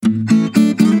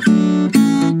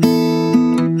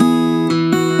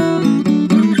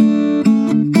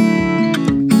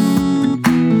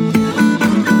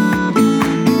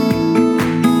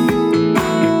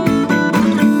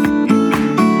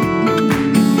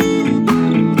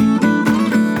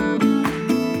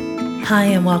Hi,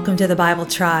 and welcome to the Bible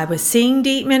Tribe with Seeing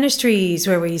Deep Ministries,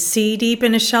 where we see deep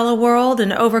in a shallow world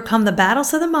and overcome the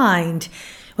battles of the mind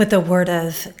with the Word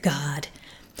of God.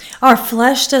 Our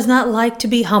flesh does not like to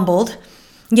be humbled,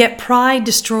 yet pride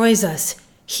destroys us.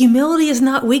 Humility is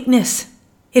not weakness.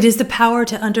 It is the power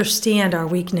to understand our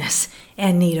weakness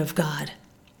and need of God.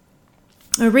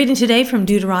 We're reading today from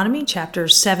Deuteronomy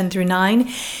chapters 7 through 9,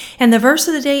 and the verse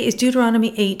of the day is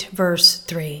Deuteronomy 8, verse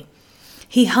 3.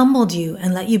 He humbled you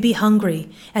and let you be hungry,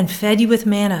 and fed you with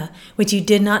manna, which you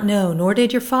did not know, nor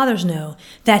did your fathers know,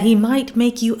 that he might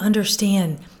make you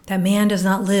understand that man does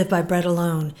not live by bread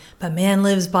alone, but man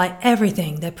lives by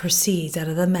everything that proceeds out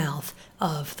of the mouth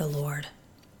of the Lord.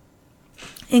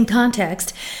 In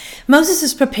context, Moses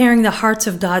is preparing the hearts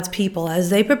of God's people as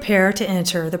they prepare to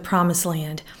enter the promised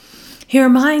land. He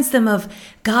reminds them of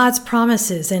God's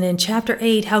promises, and in chapter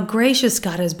 8, how gracious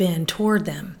God has been toward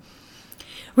them.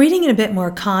 Reading in a bit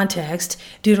more context,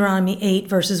 Deuteronomy 8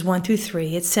 verses 1 through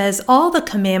 3, it says, "All the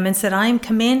commandments that I am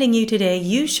commanding you today,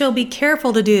 you shall be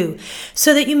careful to do,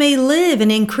 so that you may live and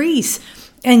increase,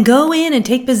 and go in and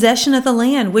take possession of the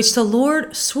land which the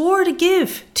Lord swore to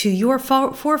give to your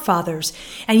forefathers.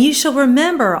 And you shall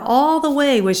remember all the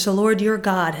way which the Lord your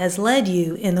God has led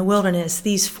you in the wilderness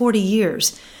these 40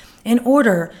 years, in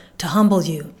order to humble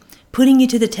you, putting you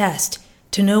to the test,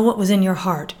 to know what was in your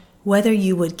heart, whether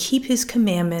you would keep his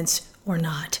commandments or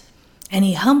not. And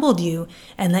he humbled you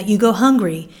and let you go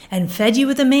hungry, and fed you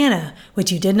with the manna,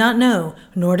 which you did not know,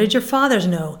 nor did your fathers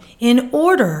know, in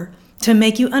order to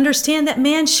make you understand that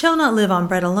man shall not live on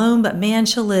bread alone, but man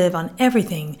shall live on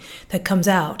everything that comes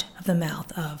out of the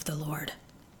mouth of the Lord."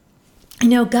 You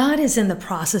know, God is in the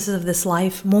processes of this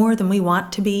life more than we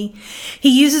want to be. He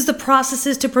uses the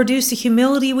processes to produce the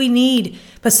humility we need,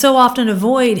 but so often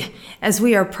avoid as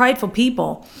we are prideful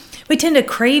people. We tend to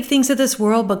crave things of this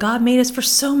world, but God made us for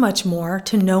so much more,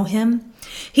 to know him.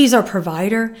 He's our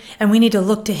provider, and we need to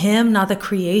look to him, not the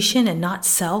creation and not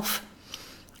self.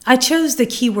 I chose the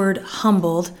key word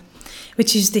humbled,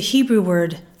 which is the Hebrew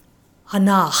word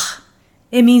anach.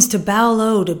 It means to bow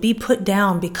low, to be put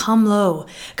down, become low.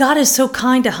 God is so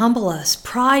kind to humble us.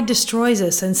 Pride destroys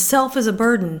us, and self is a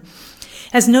burden.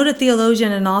 As noted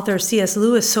theologian and author C.S.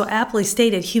 Lewis so aptly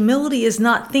stated, humility is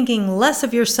not thinking less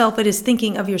of yourself, it is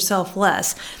thinking of yourself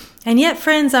less. And yet,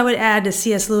 friends, I would add to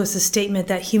C.S. Lewis's statement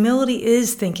that humility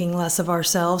is thinking less of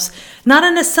ourselves, not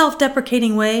in a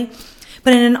self-deprecating way,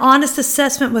 but in an honest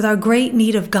assessment with our great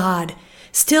need of God.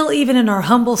 Still, even in our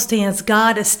humble stance,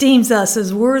 God esteems us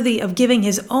as worthy of giving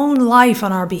his own life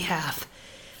on our behalf.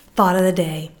 Thought of the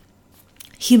day: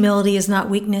 humility is not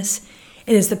weakness.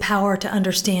 It is the power to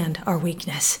understand our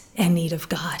weakness and need of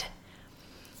God.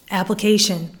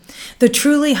 Application: the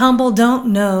truly humble don't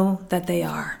know that they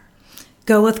are.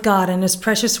 Go with God and his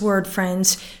precious word,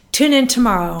 friends. Tune in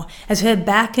tomorrow as we head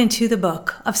back into the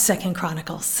book of 2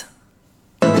 Chronicles.